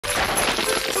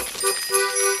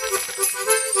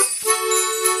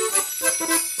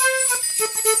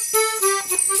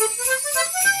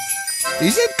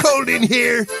Is it cold in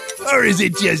here, or is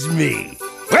it just me?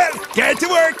 Well, get to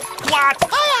work. What?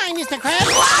 Aye, Mr. Krabs.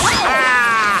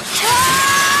 Ah!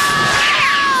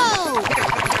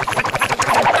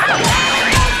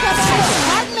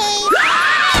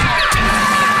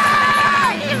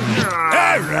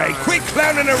 All right, quit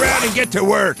clowning around and get to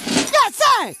work. Yes,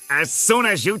 sir. As soon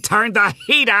as you turn the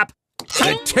heat up,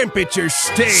 The temperature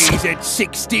stays at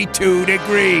 62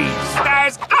 degrees.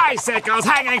 there's icicles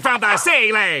hanging from the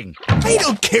ceiling. I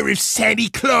don't care if Santa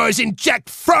Claus and Jack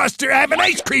Frost are having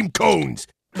ice cream cones.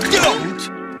 Don't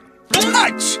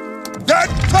touch that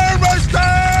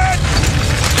thermostat!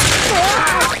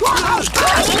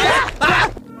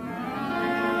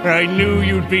 I knew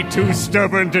you'd be too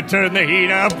stubborn to turn the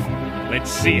heat up. Let's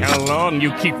see how long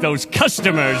you keep those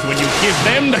customers when you give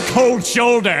them the cold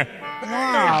shoulder.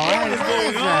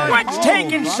 What's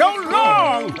taking so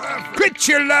long? Quit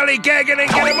your lollygagging and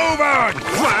get a move on!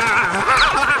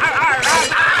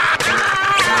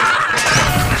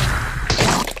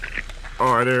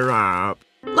 Order up.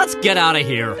 Let's get out of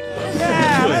here.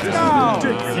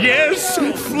 Yes,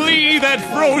 flee that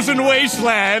frozen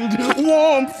wasteland.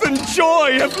 Warmth and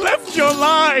joy have left your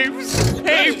lives.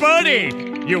 Hey, buddy,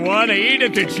 you want to eat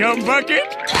at the chum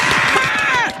bucket?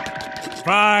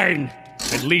 Fine.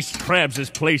 At least Krabs'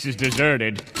 place is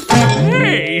deserted.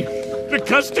 Hey, the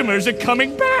customers are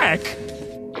coming back.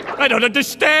 I don't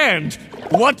understand.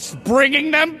 What's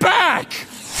bringing them back?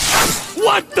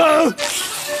 What the?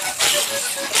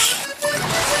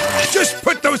 Just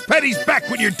put those pennies back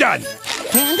when you're done.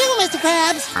 Can do, Mr.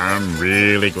 Krabs. I'm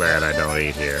really glad I don't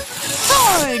eat here.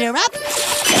 Order up.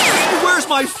 Where's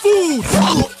my food?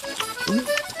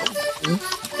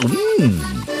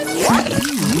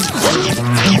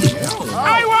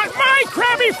 I want my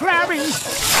Krabby Flabbies!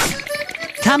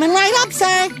 Coming right up,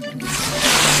 sir.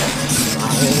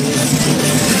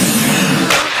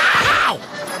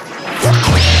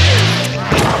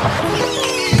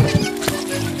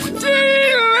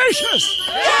 Delicious!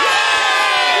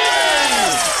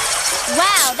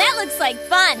 Wow, that looks like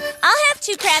fun. I'll have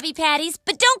 2 Krabby Patties,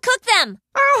 but don't cook them.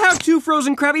 I'll have 2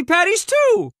 frozen Krabby Patties,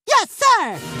 too. Yes,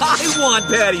 sir. I want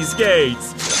Patty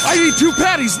Skates. I need 2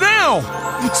 patties now.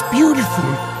 It's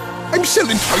beautiful. I'm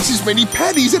selling twice as many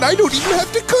patties and I don't even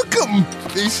have to cook them.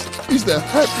 This is the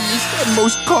happiest and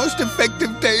most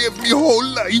cost-effective day of my whole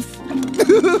life.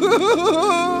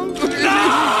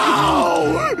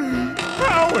 No!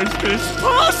 How is this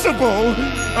possible?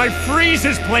 I freeze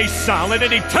his place solid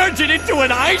and he turns it into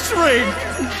an ice rink.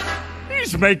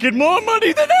 He's making more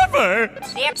money than ever.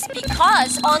 That's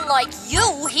because, unlike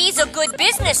you, he's a good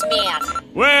businessman.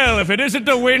 Well, if it isn't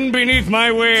the wind beneath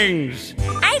my wings.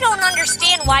 I don't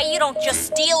understand why you don't just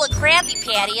steal a Krabby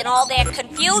Patty in all that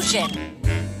confusion.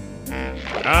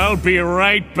 I'll be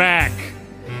right back.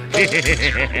 I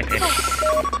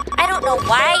don't know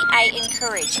why I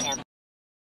encourage him.